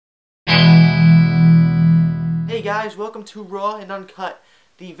Hey guys, welcome to Raw and Uncut,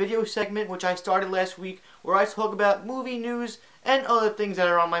 the video segment which I started last week where I talk about movie news and other things that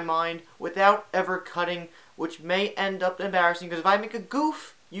are on my mind without ever cutting, which may end up embarrassing because if I make a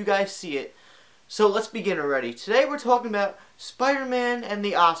goof, you guys see it. So let's begin already. Today we're talking about Spider-Man and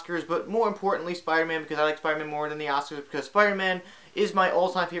the Oscars, but more importantly Spider-Man because I like Spider-Man more than the Oscars because Spider-Man is my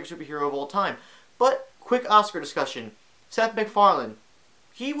all-time favorite superhero of all time. But, quick Oscar discussion. Seth MacFarlane.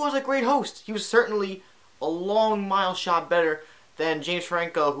 He was a great host. He was certainly a long mile shot better than James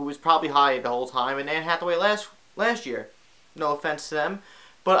Franco, who was probably high the whole time, and Anne Hathaway last year. No offense to them.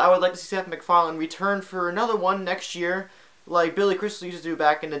 But I would like to see Seth MacFarlane return for another one next year, like Billy Crystal used to do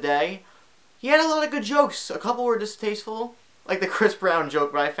back in the day. He had a lot of good jokes. A couple were distasteful, like the Chris Brown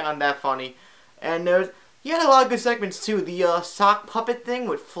joke, but I found that funny. And he had a lot of good segments too. The sock puppet thing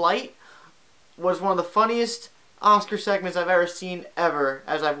with Flight was one of the funniest Oscar segments I've ever seen ever,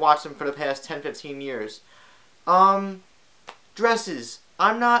 as I've watched them for the past 10-15 years. Dresses.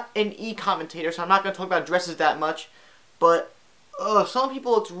 I'm not an e-commentator, so I'm not going to talk about dresses that much, but some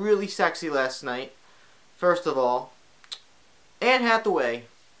people looked really sexy last night. First of all, Anne Hathaway.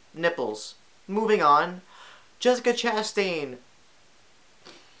 Nipples. Moving on. Jessica Chastain.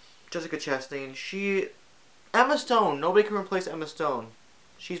 Emma Stone. Nobody can replace Emma Stone.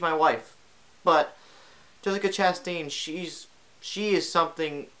 She's my wife. But Jessica Chastain, she is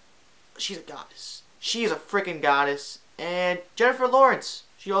something. She's a goddess. She is a freaking goddess. And Jennifer Lawrence,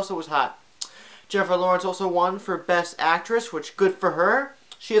 she also was hot. Jennifer Lawrence also won for Best Actress, which good for her.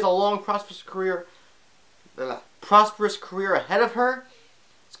 She has a long, prosperous career ahead of her.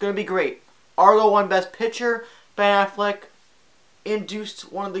 It's gonna be great. Argo won Best Picture. Ben Affleck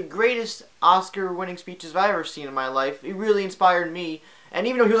induced one of the greatest Oscar-winning speeches I've ever seen in my life. It really inspired me. And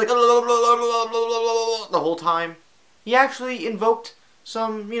even though he was like the whole time, he actually invoked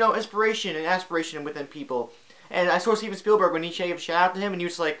some, inspiration and aspiration within people. And I saw Steven Spielberg when he gave a shout out to him, and he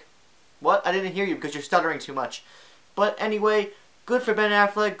was like, "What? I didn't hear you because you're stuttering too much." But anyway, good for Ben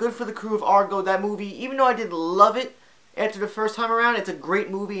Affleck, good for the crew of Argo. That movie, even though I didn't love it after the first time around, it's a great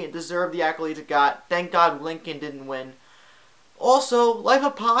movie. It deserved the accolades it got. Thank God Lincoln didn't win. Also, Life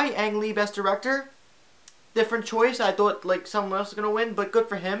of Pi, Ang Lee, Best Director. Different choice. I thought someone else was going to win, but good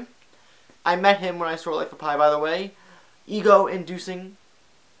for him. I met him when I saw Life of Pi, by the way. Ego-inducing.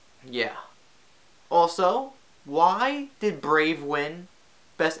 Yeah. Also, why did Brave win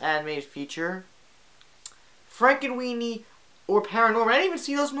Best Animated Feature? Frankenweenie or Paranorman. I didn't even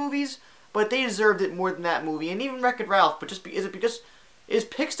see those movies, but they deserved it more than that movie. And even Wreck-It Ralph. But is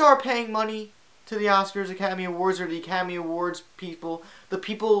Pixar paying money to the Oscars, Academy Awards, or the Academy Awards people? The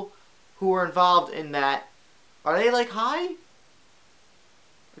people who are involved in that, are they high?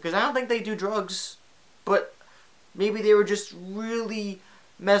 Because I don't think they do drugs. But maybe they were just really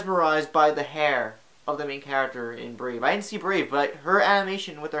mesmerized by the hair of the main character in Brave. I didn't see Brave, but her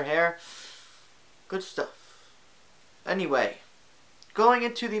animation with her hair, good stuff. Anyway, going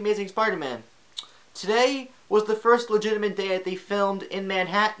into The Amazing Spider-Man. Today was the first legitimate day that they filmed in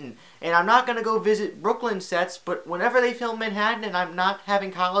Manhattan. And I'm not going to go visit Brooklyn sets, but whenever they film Manhattan and I'm not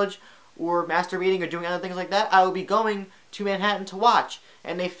having college or masturbating or doing other things like that, I will be going to Manhattan to watch.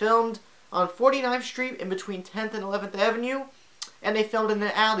 And they filmed on 49th Street in between 10th and 11th Avenue, and they filmed in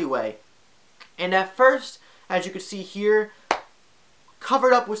an alleyway. And at first, as you can see here,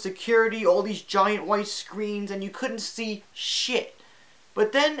 covered up with security, all these giant white screens, and you couldn't see shit.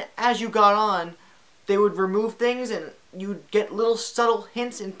 But then, as you got on, they would remove things, and you'd get little subtle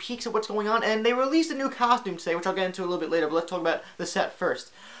hints and peeks of what's going on. And they released a new costume today, which I'll get into a little bit later, but let's talk about the set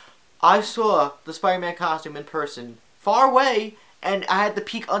first. I saw the Spider-Man costume in person, far away, and I had to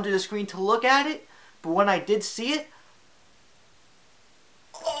peek under the screen to look at it. But when I did see it,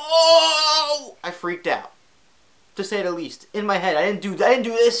 oh! I freaked out, to say the least. In my head, I didn't do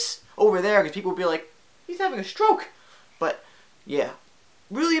this over there because people would be like, "He's having a stroke." But yeah,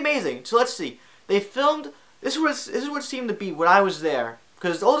 really amazing. So let's see. They filmed. This is what it seemed to be when I was there,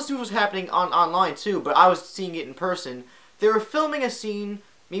 because all this news was happening online too. But I was seeing it in person. They were filming a scene.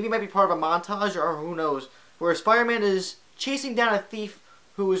 Maybe it might be part of a montage or who knows, where Spider-Man is chasing down a thief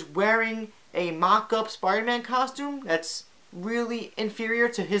who is wearing a mock-up Spider-Man costume that's really inferior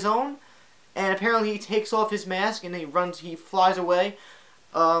to his own, and apparently he takes off his mask and he flies away,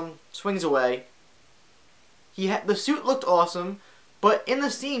 swings away. The suit looked awesome, but in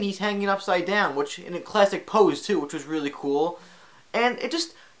the scene he's hanging upside down, which in a classic pose too, which was really cool. And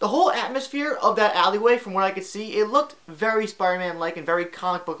the whole atmosphere of that alleyway, from what I could see, it looked very Spider-Man-like and very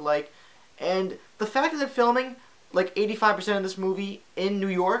comic book-like. And the fact that they're filming 85% of this movie in New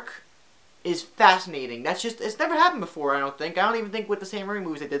York is fascinating. It's never happened before, I don't think. I don't even think with the Sam Raimi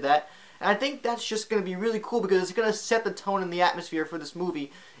movies they did that. And I think that's just going to be really cool because it's going to set the tone and the atmosphere for this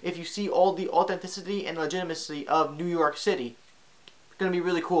movie if you see all the authenticity and legitimacy of New York City. It's going to be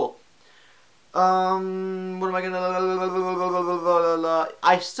really cool. What am I gonna...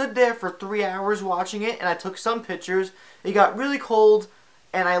 I stood there for 3 hours watching it, and I took some pictures. It got really cold,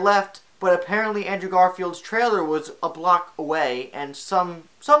 and I left, but apparently Andrew Garfield's trailer was a block away, and some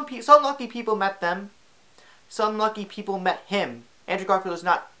lucky people met them. Some lucky people met him. Andrew Garfield is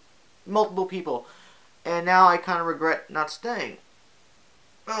not multiple people. And now I kind of regret not staying.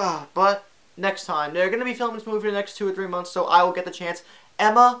 But next time. They're going to be filming this movie for the next 2 or 3 months, so I will get the chance.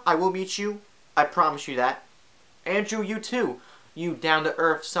 Emma, I will meet you. I promise you that. Andrew, you too. You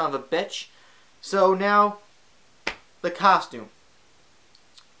down-to-earth son of a bitch. So now, the costume.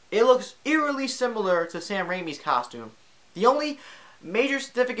 It looks eerily similar to Sam Raimi's costume. The only major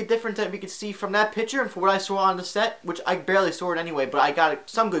significant difference that we could see from that picture and from what I saw on the set, which I barely saw it anyway, but I got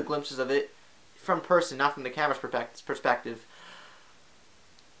some good glimpses of it from person, not from the camera's perspective.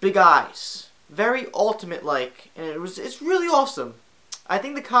 Big eyes. Very Ultimate-like, and it's really awesome. I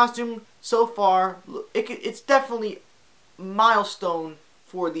think the costume so far, it's definitely a milestone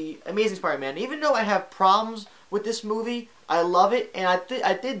for the Amazing Spider-Man. Even though I have problems with this movie, I love it, and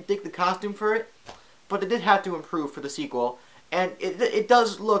I did dig the costume for it, but it did have to improve for the sequel. And it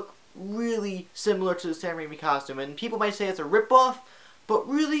does look really similar to the Sam Raimi costume, and people might say it's a ripoff, but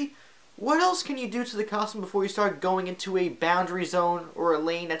really, what else can you do to the costume before you start going into a boundary zone or a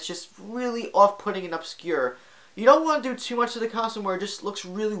lane that's just really off-putting and obscure? You don't want to do too much to the costume where it just looks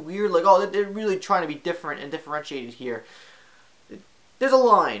really weird, like, oh, they're really trying to be different and differentiated here. There's a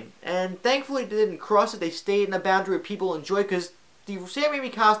line, and thankfully they didn't cross it. They stayed in the boundary where people enjoy, because the Sam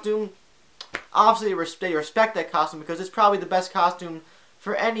Raimi costume, obviously they respect that costume because it's probably the best costume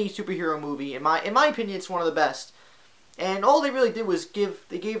for any superhero movie. In my opinion, it's one of the best. And all they really did was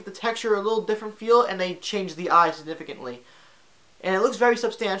they gave the texture a little different feel, and they changed the eyes significantly. And it looks very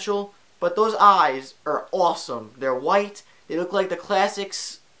substantial. But those eyes are awesome. They're white. They look like the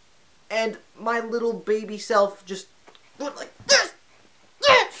classics. And my little baby self just went like this.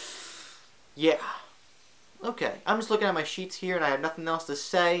 Yeah. Okay. I'm just looking at my sheets here and I have nothing else to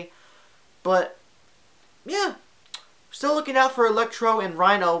say. But, yeah. Still looking out for Electro and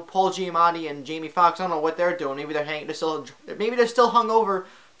Rhino, Paul Giamatti and Jamie Foxx. I don't know what they're doing. Maybe they're still hungover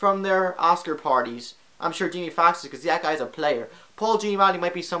from their Oscar parties. I'm sure Jamie Foxx is, because that guy's a player. Paul Giamatti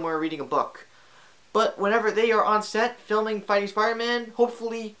might be somewhere reading a book. But whenever they are on set filming Fighting Spider-Man,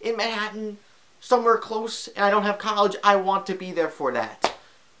 hopefully in Manhattan, somewhere close, and I don't have college, I want to be there for that.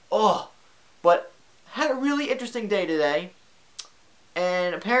 Oh, but had a really interesting day today.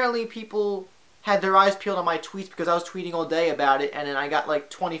 And apparently people had their eyes peeled on my tweets because I was tweeting all day about it, and then I got like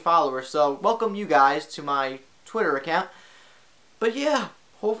 20 followers. So welcome you guys to my Twitter account. But yeah,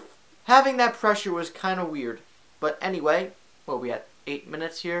 having that pressure was kind of weird. But anyway, what are we at? 8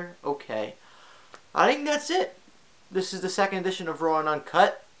 minutes here? Okay. I think that's it. This is the second edition of Raw and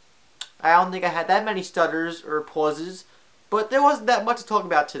Uncut. I don't think I had that many stutters or pauses, but there wasn't that much to talk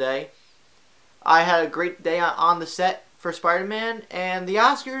about today. I had a great day on the set for Spider-Man, and the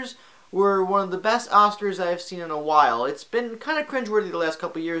Oscars were one of the best Oscars I've seen in a while. It's been kind of cringeworthy the last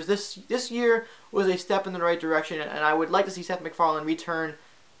couple of years. This year was a step in the right direction, and I would like to see Seth MacFarlane return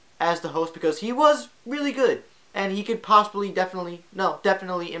as the host because he was really good, and he could possibly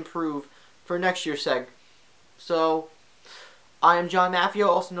definitely improve for next year's seg. So, I am John Maffio,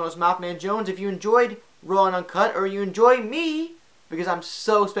 also known as MaffmanJones. If you enjoyed Raw and Uncut, or you enjoy me, because I'm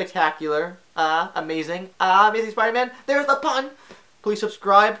so spectacular, amazing Spider-Man, there's the pun! Please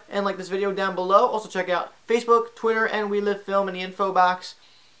subscribe and like this video down below. Also check out Facebook, Twitter, and We Live Film in the info box.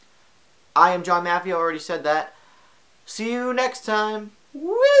 I am John Maffio, already said that. See you next time.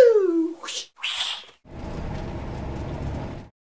 Woo!